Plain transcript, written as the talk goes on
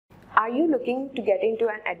Are you looking to get into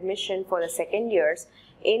an admission for the second years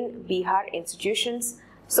in Bihar institutions?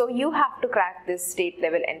 So you have to crack this state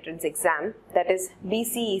level entrance exam, that is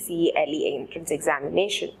BCECE LE entrance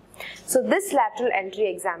examination. So this lateral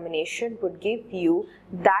entry examination would give you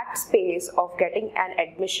that space of getting an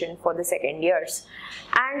admission for the second years.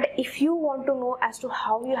 And if you want to know as to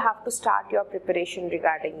how you have to start your preparation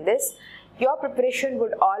regarding this, your preparation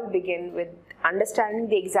would all begin with understanding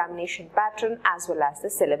the examination pattern as well as the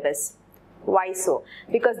syllabus. Why so?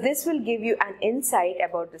 Because this will give you an insight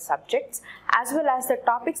about the subjects as well as the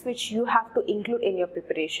topics which you have to include in your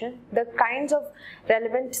preparation, the kinds of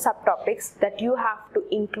relevant subtopics that you have to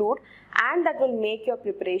include, and that will make your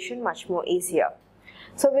preparation much more easier.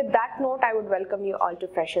 So with that note, I would welcome you all to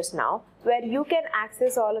Freshers Now, where you can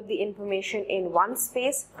access all of the information in one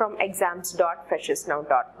space from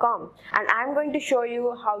exams.freshersnow.com. And I'm going to show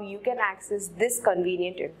you how you can access this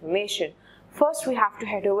convenient information. First, we have to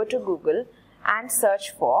head over to Google and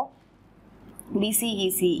search for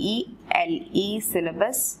BCECE LE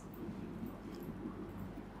Syllabus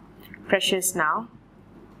Freshers Now.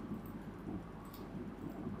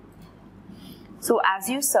 So as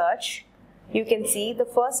you search, you can see the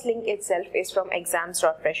first link itself is from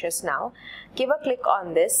exams.freshersnow. Give a click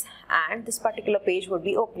on this and this particular page would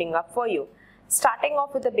be opening up for you. Starting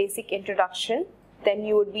off with a basic introduction, then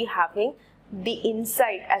you would be having the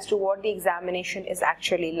insight as to what the examination is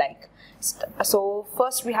actually like. So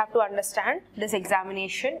first we have to understand this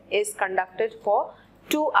examination is conducted for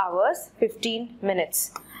 2 hours 15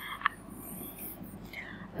 minutes.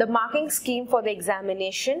 The marking scheme for the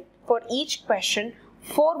examination: for each question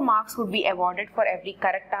 4 marks would be awarded for every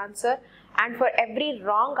correct answer, and for every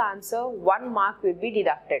wrong answer 1 mark will be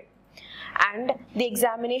deducted. And the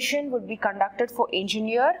examination would be conducted for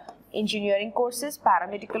engineering courses,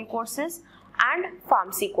 paramedical courses and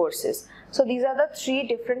pharmacy courses. So these are the 3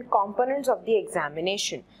 different components of the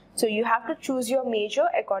examination. So you have to choose your major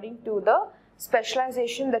according to the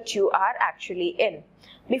specialization that you are actually in.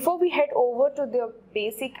 Before we head over to the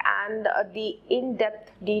basic and the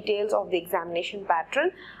in-depth details of the examination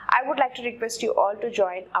pattern, I would like to request you all to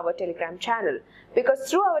join our Telegram channel, because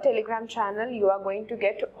through our Telegram channel you are going to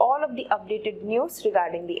get all of the updated news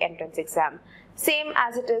regarding the entrance exam, same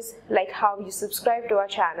as it is like how you subscribe to our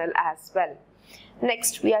channel as well.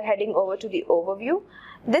 Next, we are heading over to the overview.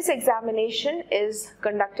 This examination is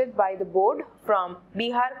conducted by the board from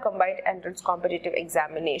Bihar Combined Entrance Competitive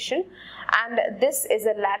Examination, and this is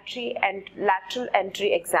a lateral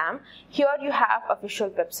entry exam. Here you have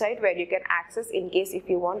official website where you can access in case if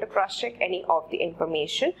you want to cross-check any of the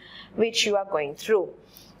information which you are going through.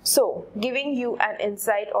 So, giving you an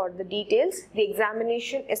insight or the details, the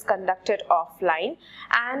examination is conducted offline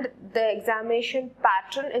and the examination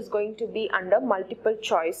pattern is going to be under multiple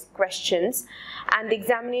choice questions, and the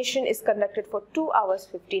examination is conducted for 2 hours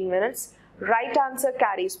 15 minutes. Right answer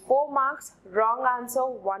carries 4 marks, wrong answer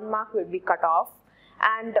 1 mark will be cut off,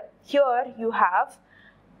 and here you have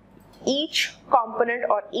each component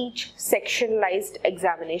or each sectionalized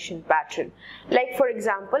examination pattern. Like for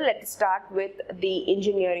example, let's start with the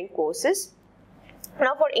engineering courses.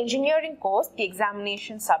 Now for engineering course, the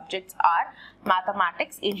examination subjects are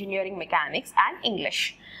mathematics, engineering mechanics and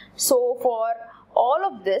English. So for all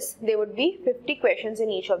of this, there would be 50 questions in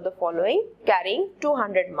each of the following, carrying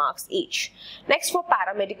 200 marks each. Next, for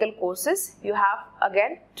paramedical courses, you have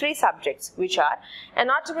again 3 subjects, which are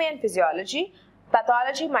anatomy and physiology,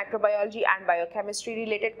 pathology, microbiology and biochemistry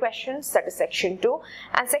related questions, that is section 2,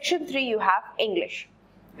 and section 3 you have English.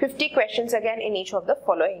 50 questions again in each of the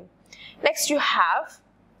following. Next, you have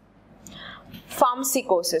pharmacy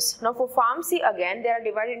courses. Now for pharmacy, again they are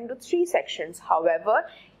divided into 3 sections. However,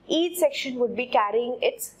 each section would be carrying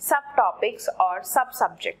its subtopics or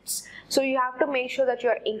sub-subjects. So you have to make sure that you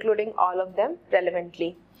are including all of them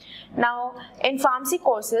relevantly. Now in pharmacy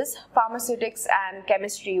courses, pharmaceutics and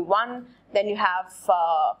chemistry 1, then you have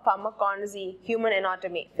pharmacology, human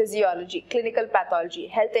anatomy, physiology, clinical pathology,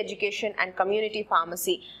 health education and community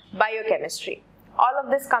pharmacy, biochemistry. All of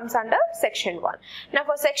this comes under section 1. Now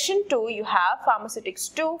for section 2, you have pharmaceutics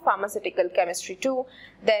 2, pharmaceutical chemistry 2,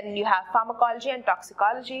 then you have pharmacology and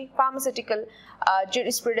toxicology, pharmaceutical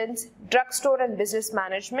jurisprudence, drugstore and business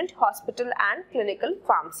management, hospital and clinical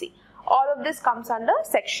pharmacy. All of this comes under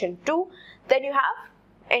section 2. Then you have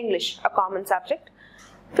English, a common subject.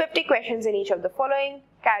 50 questions in each of the following,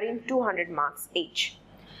 carrying 200 marks each.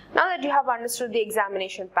 Now that you have understood the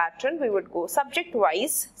examination pattern, we would go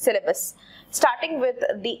subject-wise syllabus. Starting with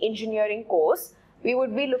the engineering course, we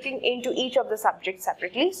would be looking into each of the subjects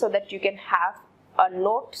separately so that you can have a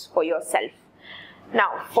note for yourself.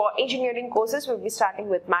 Now, for engineering courses, we'll be starting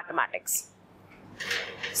with mathematics.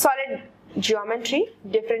 Solid geometry,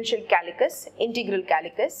 differential calculus, integral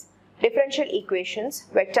calculus, differential equations,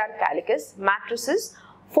 vector calculus, matrices,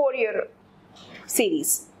 Fourier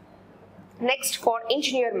series. Next, for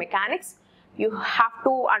engineer mechanics, you have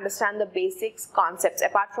to understand the basics concepts.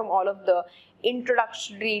 Apart from all of the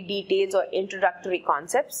introductory details or introductory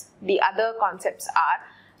concepts, the other concepts are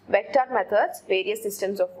vector methods, various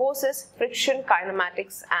systems of forces, friction,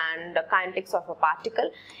 kinematics and kinetics of a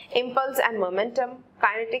particle, impulse and momentum,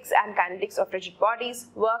 kinetics and kinetics of rigid bodies,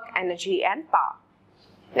 work, energy and power.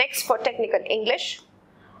 Next, for technical English,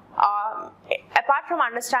 apart from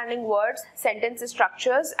understanding words, sentence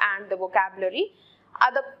structures and the vocabulary,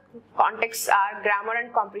 other contexts are grammar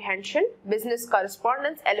and comprehension, business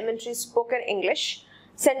correspondence, elementary spoken English,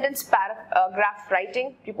 sentence paragraph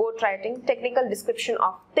writing, report writing, technical description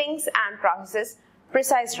of things and processes,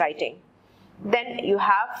 precise writing. Then you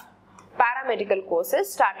have paramedical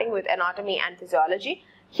courses starting with anatomy and physiology.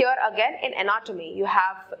 Here again in anatomy you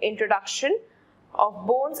have introduction of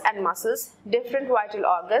bones and muscles, different vital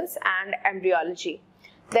organs and embryology.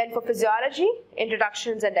 Then for physiology,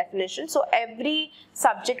 introductions and definitions. So every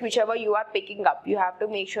subject whichever you are picking up, you have to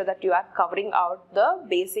make sure that you are covering out the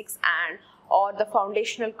basics and or the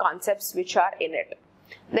foundational concepts which are in it.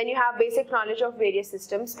 Then you have basic knowledge of various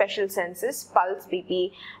systems, special senses, pulse,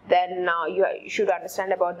 BP. Then you should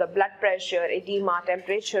understand about the blood pressure, edema,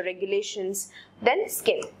 temperature, regulations, then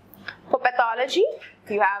skin. For pathology,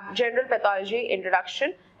 you have general pathology,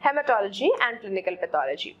 introduction, hematology and clinical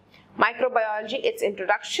pathology. Microbiology, its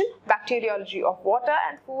introduction, bacteriology of water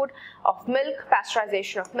and food, of milk,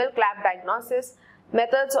 pasteurization of milk, lab diagnosis,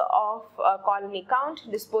 methods of colony count,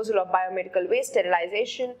 disposal of biomedical waste,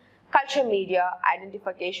 sterilization, culture media,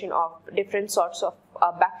 identification of different sorts of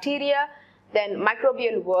bacteria, then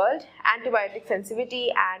microbial world, antibiotic sensitivity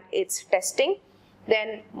and its testing,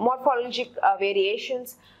 then morphologic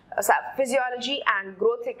variations, physiology and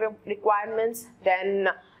growth requirements, then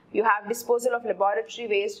you have disposal of laboratory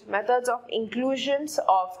waste, methods of inclusions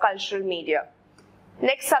of cultural media.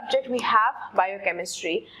 Next subject we have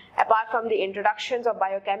biochemistry. Apart from the introductions of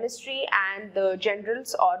biochemistry and the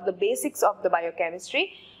generals or the basics of the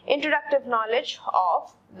biochemistry, introductive knowledge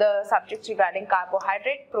of the subjects regarding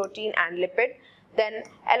carbohydrate, protein and lipid, then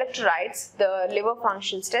electrolytes, the liver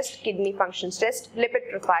functions test, kidney functions test, lipid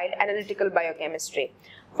profile, analytical biochemistry.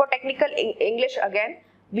 For technical English again,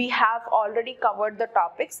 we have already covered the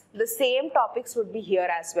topics. The same topics would be here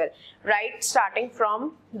as well, right? Starting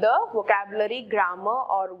from the vocabulary, grammar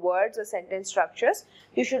or words or sentence structures.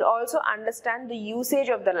 You should also understand the usage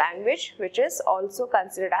of the language, which is also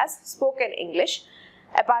considered as spoken English.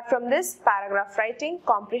 Apart from this, paragraph writing,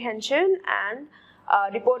 comprehension and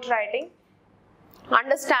report writing,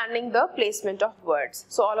 understanding the placement of words.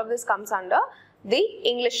 So all of this comes under the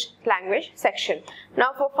English language section.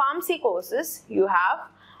 Now for pharmacy courses, you have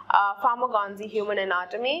pharmacognzy, human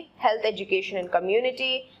anatomy, health education and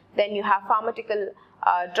community, then you have pharmaceutical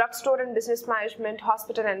drugstore and business management,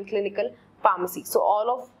 hospital and clinical pharmacy. So all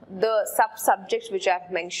of the sub-subjects which I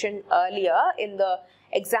have mentioned earlier in the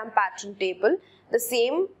exam pattern table, the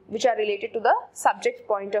same which are related to the subject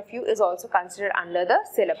point of view is also considered under the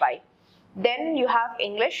syllabi. Then you have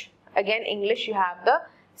English. Again English, you have the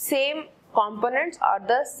same components or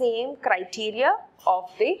the same criteria of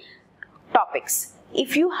the topics.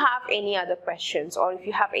 If you have any other questions or if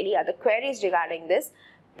you have any other queries regarding this,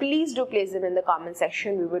 please do place them in the comment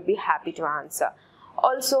section. We would be happy to answer.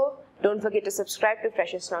 Also, don't forget to subscribe to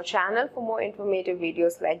Freshers Now channel for more informative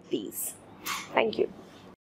videos like these. Thank you.